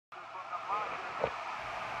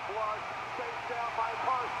Chased down by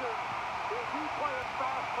Parsons. Is he playing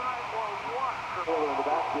fast tonight or what? In the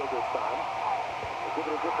backfield this time. Give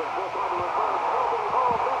it a different look on the reverse. Nobody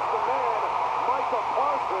home. That's the man, Micah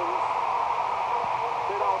Parsons.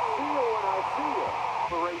 Said, I'll see you when I see you.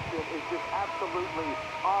 Operation is just absolutely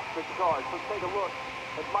off the charts. Let's take a look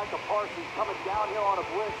at Micah Parsons coming downhill on a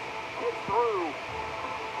blitz. Gets through.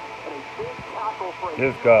 And a big tackle for a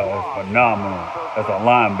This guy is phenomenal as a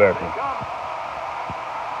linebacker.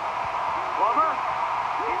 Glover,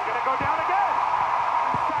 he's going to go down again.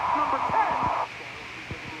 Sack number 10.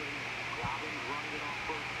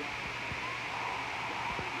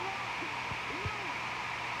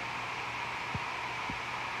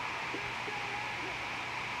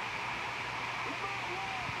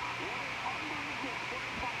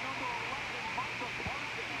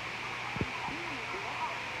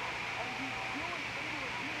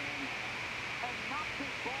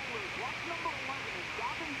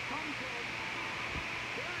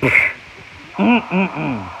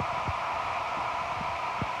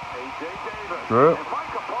 Sure. And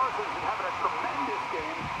Micah Parsons is having a tremendous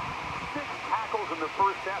game. 6 tackles in the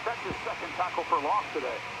first half. That's his second tackle for loss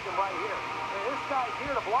today. Right here. And this guy's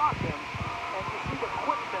here to block him. And you see the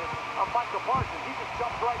quickness of Micah Parsons. He just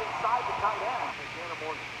jumps right inside the tight end. Tanner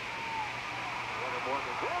Morgan. Tanner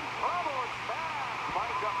Morgan's in trouble. It's fast.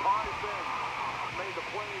 Micah Parsons made the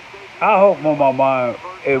plays. I hope on my mind,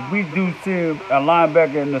 if we do see a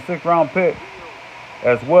linebacker in the 6th round pick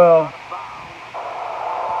as well.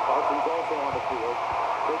 Parsons also on the field.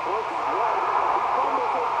 They blitz right. He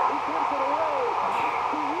fumbles it. He gives it away.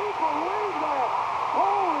 Can you believe that?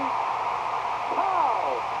 Holy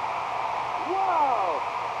cow. Wow.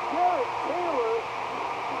 Garrett Taylor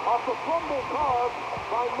off the fumble caused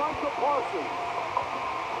by Micah Parsons.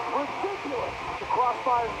 Ridiculous. The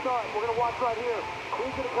crossfire start. We're going to watch right here.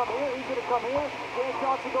 He's going to come here. He's going to come here. Dan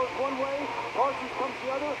Johnson goes one way. Parsons comes the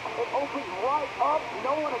other. It opens right up.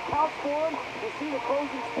 No one accounts for him. You see the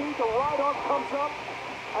closing speed. The right arm comes up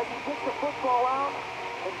as he gets the football out.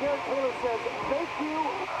 And Garrett Taylor says, thank you.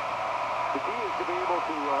 The key is to be able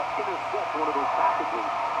to intercept one of those packages.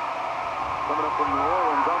 Coming up from New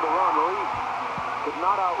Orleans on the run. Lee could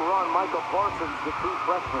not outrun Micah Parsons, the true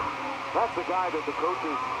freshman. That's the guy that the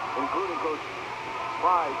coaches, including Coach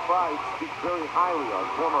Pride speaks very highly of,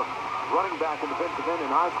 former running back in defensive end in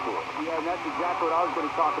high school. Yeah, and that's exactly what I was going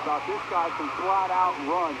to talk about. This guy can flat out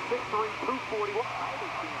run. 6'3", 240. Either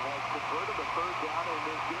team has converted a third down in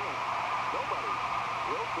this game. Nobody.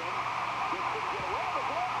 Wilson just didn't get away. The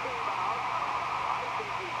ball came out. I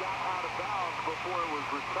think he got out of bounds before it was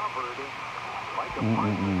recovered. Micah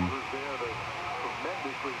Parsons was there, the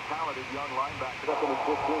tremendously talented young linebacker. Up in his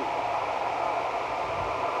 15.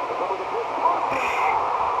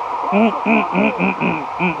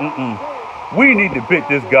 We need to pick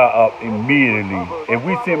this guy up immediately. If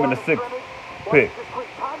we see him in the 6th pick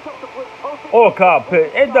or Kyle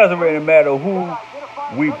pick, it doesn't really matter who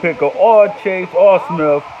we pick up, or Chase or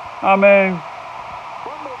Smith. I mean,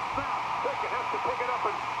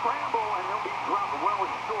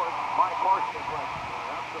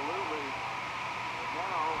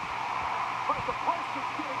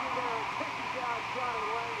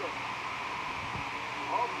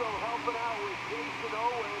 also helping out with Jason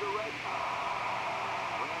Owe, the red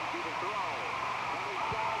ran to the throw. And he's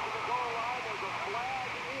down to the goal line. There's a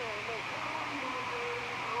flag in.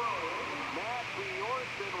 Matt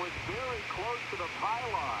Bjornsson was very close to the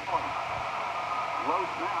pylon. Low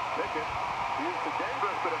snap, Pickett. Here's to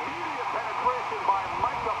Davis, but immediate penetration by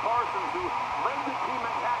Micah Parsons, who led the team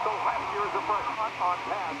in tackles last year as a freshman. On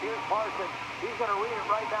pass, here's Parsons. He's going to read it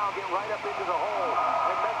right now, get right up into the hole,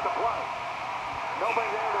 and make the play. Nobody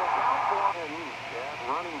there to account for him. At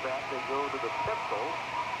running back, they go to the pistol.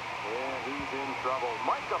 And he's in trouble.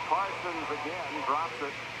 Micah Parsons again drops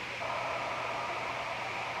it.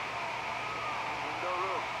 No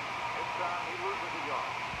room. This time he loses a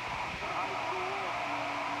yard. High school.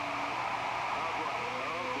 Oh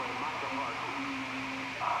boy, Micah Parsons.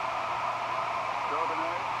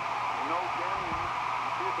 Chauvenet, no gain.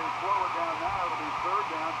 See if they slow it down now. It'll be 3rd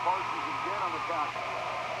down. Parsons again on the tackle.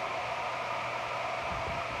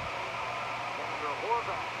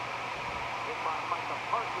 Horvath hit by Micah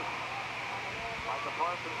Parsons. Micah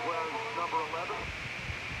Parsons wearing number 11.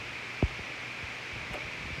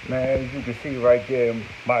 man, as you can see right there,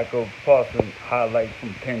 Michael Parsons highlights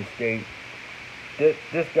from Penn State.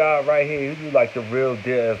 This guy right here, he's like the real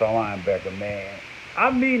deal as a linebacker, man.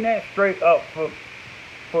 I mean that straight up for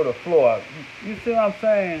the floor. You see what I'm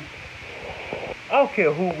saying? I don't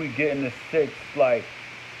care who we get in the 6th, like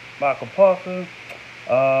Michael Parsons,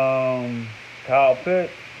 Kyle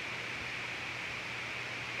Pitts,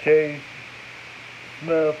 Chase,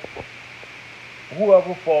 Smith,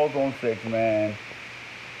 whoever falls on 6, man,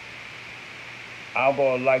 I'll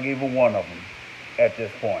go like even one of them at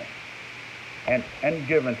this point. And any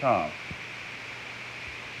given time.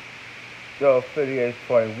 So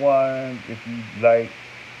 5821, if you like,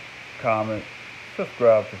 comment,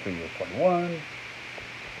 subscribe to 5821.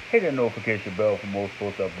 Hit the notification bell for most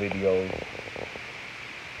post-up videos.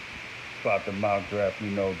 About the mock draft,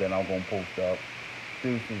 then I'm going to post up.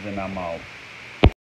 Deuces and I'm out.